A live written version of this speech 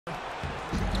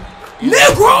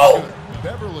Negro!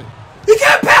 Beverly. He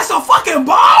can't pass a fucking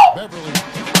ball? Beverly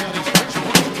got his first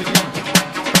points of the game.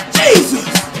 Jesus!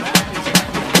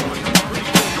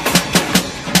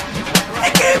 He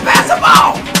can't pass a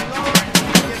ball!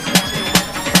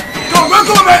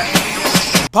 Go, man!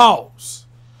 Pause.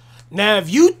 Now, if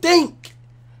you think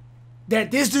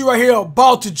that this dude right here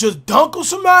about to just dunk on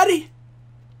somebody,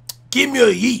 give me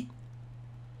a yeet.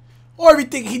 Or if you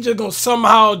think he just gonna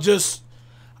somehow just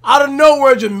out of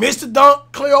nowhere just miss the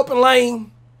dunk, clear open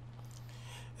lane,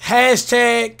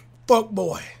 hashtag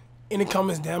fuckboy in the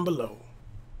comments down below.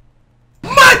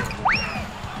 Mike!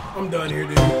 I'm done here,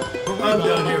 dude. I'm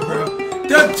done here, bro.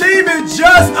 The team is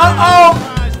just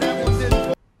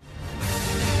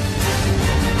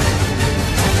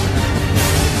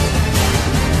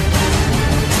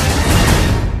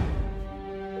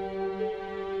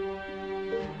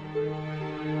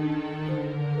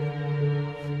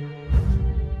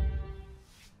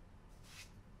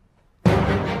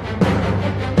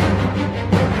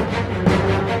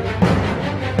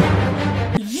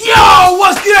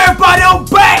what's good, everybody? I'm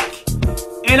back!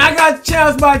 And I got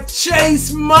challenged by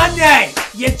Chase Money.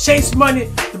 Yeah, Chase Money.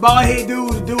 The bald head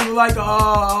dude, the dude like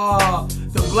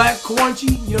the black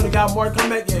crunchy. You know the guy Mark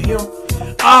Comeback? Yeah, him.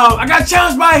 I got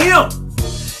challenged by him.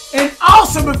 And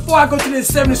also, before I go to this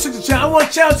 76er challenge, I want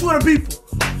to challenge 200 people.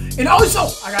 And also,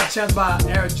 I got challenged by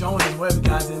Eric Jones as well. If you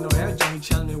guys didn't know, Eric Jones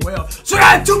challenged me well. So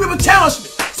I got 2 people challenge me.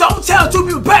 So I'm gonna challenge 2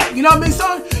 people back. You know what I mean,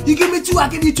 son? You give me 2, I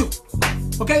give you 2.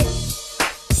 Okay?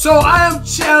 So I am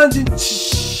challenging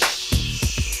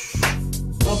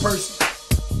one person.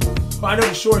 But I know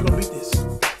for sure he's gonna beat this.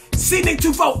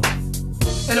 C-Nick24.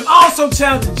 And I'm also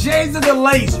challenging Jason the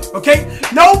Laser. Okay?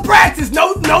 No practice,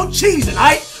 no cheesing,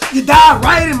 alright? You dive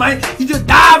right in, man. You just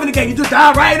dive in the game. You just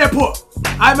dive right in that port.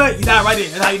 Alright, man? You dive right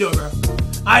in. That's how you do it, bro.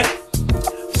 Alright?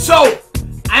 So,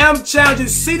 I am challenging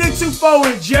C-Nick24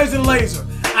 and Jason the Laser.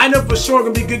 I know for sure it's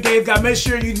gonna be a good game. Gotta make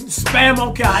sure you spam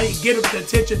on how you get up the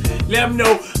attention. Let them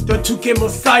know the 2K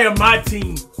Messiah, my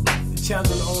team. The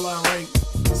challenge on the online rank.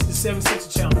 It's the 76er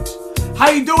challenge. How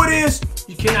you do it is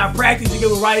you cannot practice, you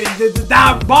get it right and just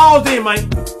dive balls in,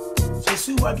 man. So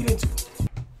see what I get into.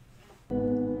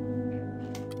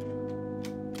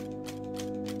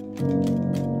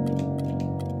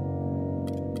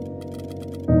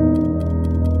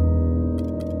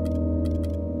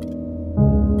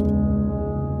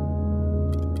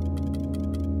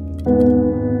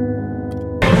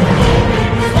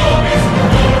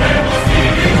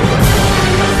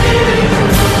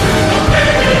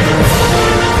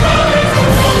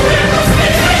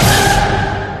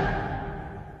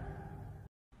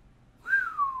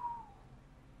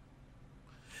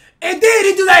 And then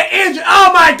he do that injury.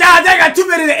 Oh my God, they got too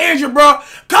many to injure, bro.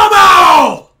 Come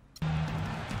on!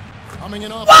 Coming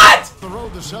in off what? The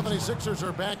road, the 76ers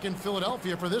are back in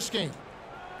Philadelphia for this game.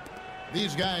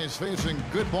 These guys facing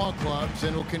good ball clubs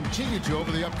and will continue to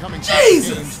over the upcoming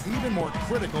games. Even more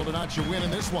critical to not you win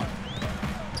in this one.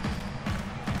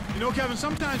 You know, Kevin,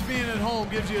 sometimes being at home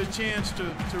gives you a chance to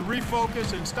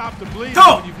refocus and stop the bleeding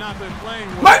when you've not been playing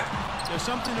well. There's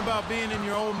something about being in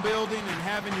your own building and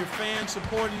having your fans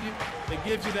supporting you that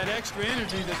gives you that extra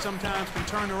energy that sometimes can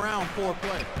turn around poor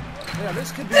play. Yeah,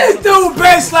 this dude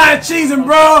baseline cheesing,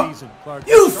 bro.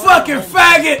 You fucking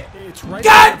faggot.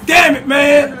 God damn it,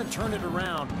 man. They're gonna turn it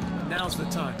around. Now's the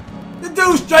time. The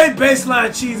dude straight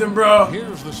baseline cheesing, bro.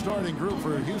 Here's the starting group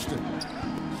for Houston.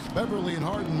 Beverly and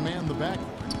Harden man the backcourt.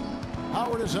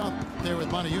 Howard is out there with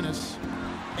Montezumas,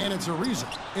 and it's Ariza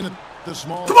in the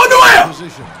small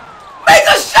position. Make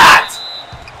a shot!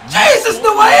 Jesus,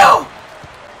 Noel!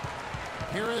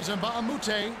 Here is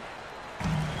Mbamute.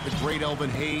 The great Elvin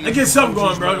Hayes. Let's get something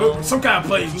going, bro. Some kind of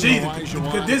plays. Jesus,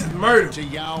 because this is murder. To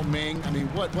Yao Ming. I mean,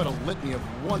 what a litany of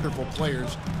wonderful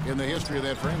players in the history of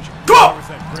that franchise. Come on!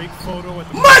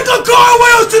 Michael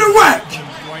Carwell to the rack!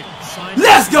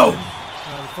 Let's go!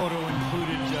 The photo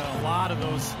included a lot of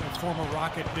those former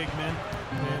Rocket big men,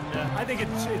 and I think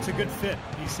it's a good fit.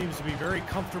 He seems to be very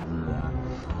comfortable.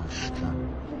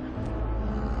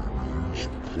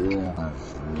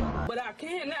 But I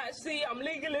cannot see. I'm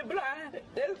legally blind.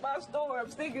 That's my story. I'm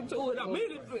sticking to it. I'm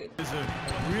innocent. Is a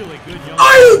really good young.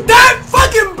 Are you that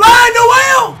fucking blind,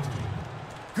 Noel?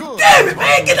 Good. Damn it,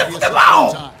 man! Get the fucking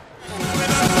ball!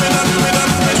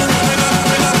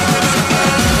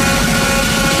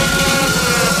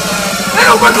 Hey,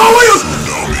 Michael Williams!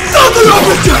 Something up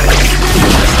with you!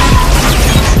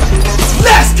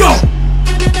 Let's go!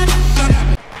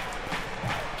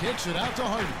 Kicks it out to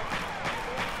Harden.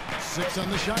 6 on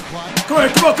the shot clock. Come on,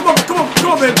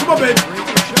 baby.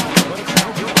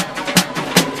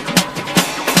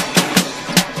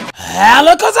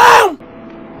 Alakazam!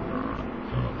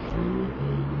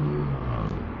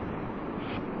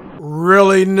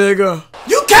 Really, nigga?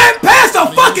 You can't pass a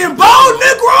fucking ball,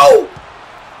 Negro!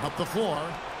 Up the floor.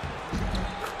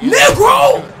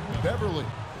 Negro! Beverly.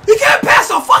 You can't pass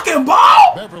a fucking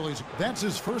ball! That's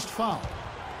his first foul.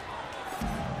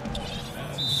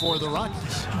 For the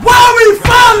Rockets. Why are we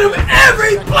fouling him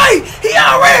every play? He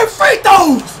already free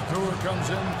throws! Brewer comes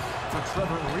in for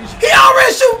Trevor Reese. He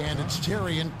already shoot! And it's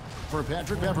Terry in for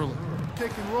Patrick Beverly.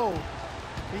 Pick and roll.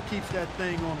 He keeps that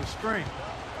thing on the string.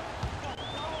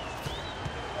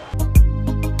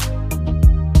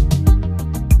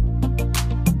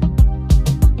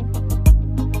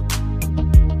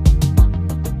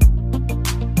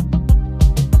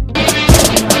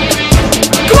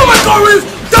 Come on, Michael Reeves!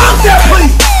 Dunk that,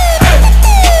 please!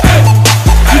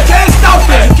 You can't stop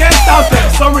that. You can't stop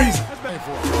that for some reason.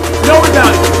 No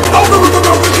rebound. Oh, go.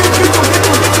 Get to him.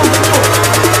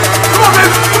 Come on,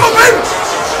 baby. Come on, baby.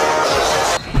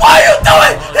 What are you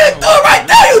doing? He threw it right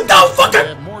there, you dumb fucker. They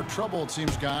have more trouble, it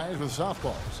seems, guys, with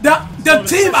softballs. The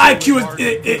team IQ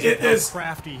is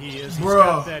crafty. He is. He's bro.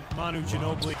 got that Manu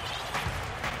Ginobili.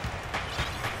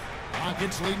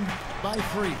 Rockets leading by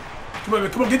 3. Come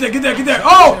on, get there.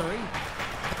 Oh! Terry.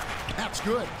 That's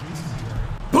good.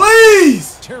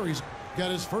 Please! Terry's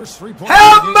got his first 3-point.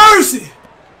 Have mercy!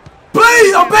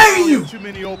 Please, I'm begging you! Too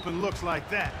many open looks like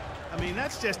that. I mean,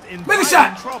 that's just Make a inviting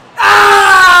shot! trouble. Ah!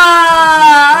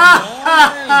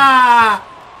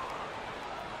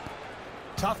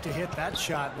 Tough to hit that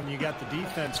shot when you got the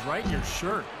defense right in your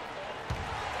shirt.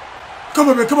 Come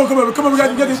on, man. Come on. We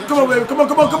got this. Come on, baby. Come on.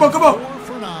 4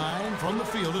 for 9 from the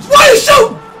field. Why are you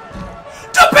shooting?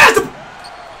 Jump past him!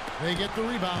 They get the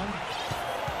rebound.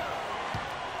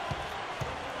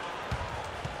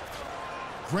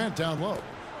 Grant down low.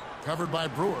 Covered by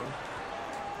Brewer.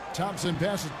 Thompson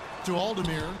passes to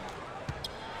Aldemir.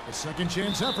 A second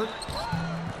chance effort.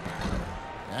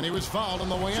 And he was fouled on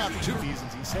the way out. 2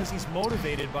 Reasons. He says he's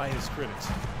motivated by his critics.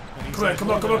 Come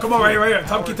on, right here.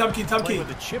 Tom key. With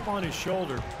a chip on his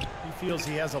shoulder, he feels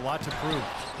he has a lot to prove.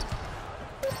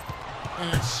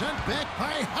 And it's sent back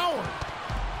by Howard.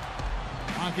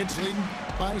 Rockets leading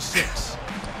by 6.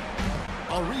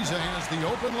 Ariza has the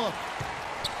open look.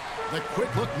 The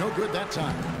quick look, no good that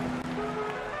time.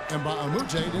 And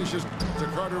Baamute dishes to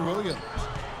Carter Williams.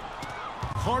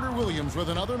 Carter Williams with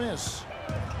another miss.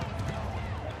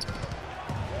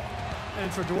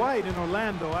 And for Dwight in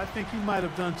Orlando, I think he might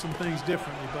have done some things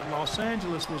differently. But Los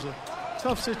Angeles was a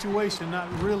tough situation, not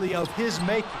really of his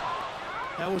making.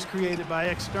 That was created by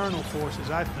external forces,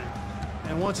 I think.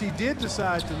 And once he did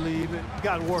decide to leave, it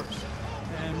got worse.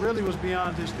 And really was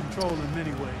beyond his control in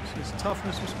many ways. His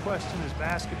toughness was questioned, his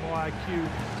basketball IQ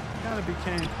kind of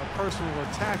became a personal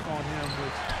attack on him,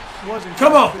 which wasn't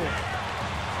Come on. fair.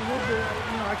 A little bit,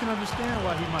 I can understand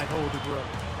why he might hold the grudge.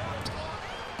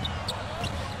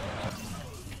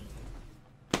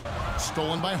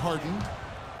 Stolen by Harden.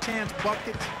 Chance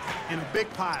bucket in a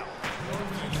big pile.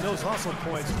 And those hustle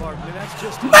points, Clark, I mean, that's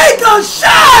just Make a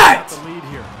shot! the lead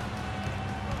here.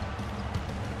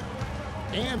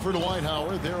 And for Dwight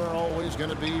Howard, there are always going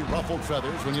to be ruffled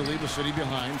feathers when you leave the city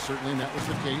behind. Certainly that was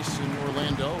the case in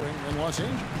Orlando and Los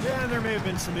Angeles. Yeah, and there may have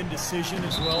been some indecision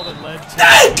as well that led to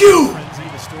Thank you! frenzy.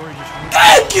 The story just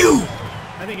Thank you!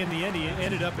 I think in the end he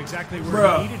ended up exactly where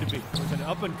Bruh. he needed to be. With an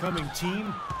up-and-coming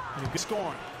team and a good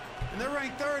Scoring. And they're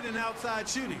ranked 3rd in outside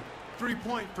shooting.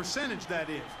 3-point percentage, that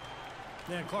is.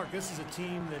 Man, Clark, this is a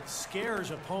team that scares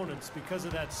opponents because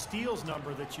of that steals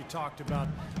number that you talked about.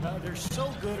 They're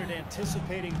so good at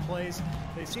anticipating plays.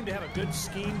 They seem to have a good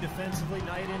scheme defensively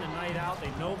night in and night out.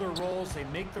 They know their roles. They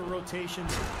make their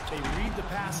rotations. They read the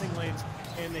passing lanes.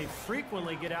 And they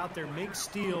frequently get out there, make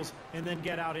steals, and then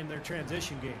get out in their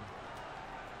transition game.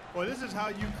 Well, this is how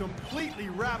you completely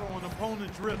rattle an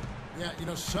opponent's rhythm.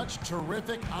 Yeah, such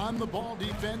terrific on-the-ball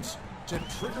defense to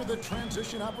trigger the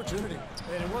transition opportunity.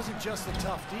 And it wasn't just the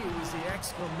tough D, it was the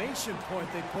exclamation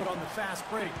point they put on the fast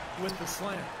break with the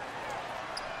slam.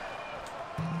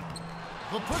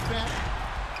 The putback,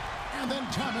 and then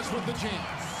Thomas with the jam.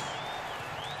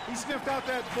 He sniffed out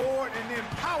that board and then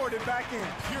powered it back in.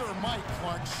 Pure Mike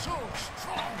Clark, so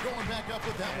strong going back up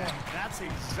with that one. That's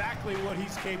exactly what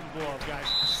he's capable of, guys.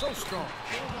 So strong.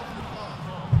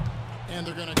 And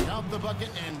they're going to count the bucket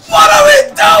and... What are we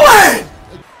doing?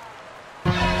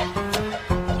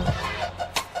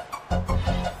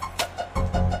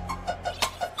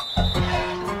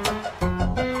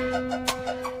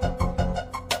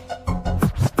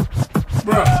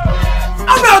 Bruh,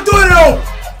 I'm not doing it all.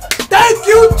 Thank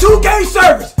you, 2K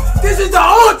Service. This is the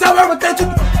only time I ever thank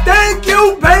you. Thank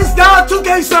you, Base God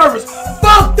 2K Service.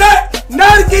 Fuck that.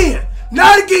 Not again.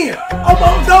 Not again.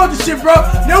 I'm done with this shit, bro.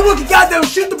 No one can goddamn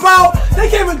shoot the ball. They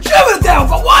can't even dribble it down.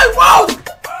 But why?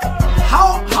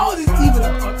 How is this even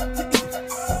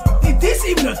is this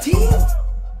even a team?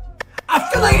 I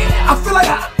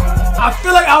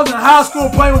feel like I was in high school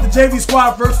playing with the JV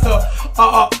squad versus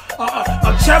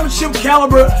a championship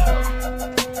caliber.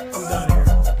 I'm done here.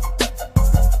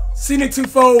 Scenic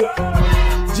 2-fold,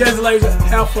 Jazz Laser,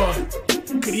 have fun.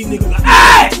 Cause these niggas are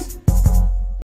ass.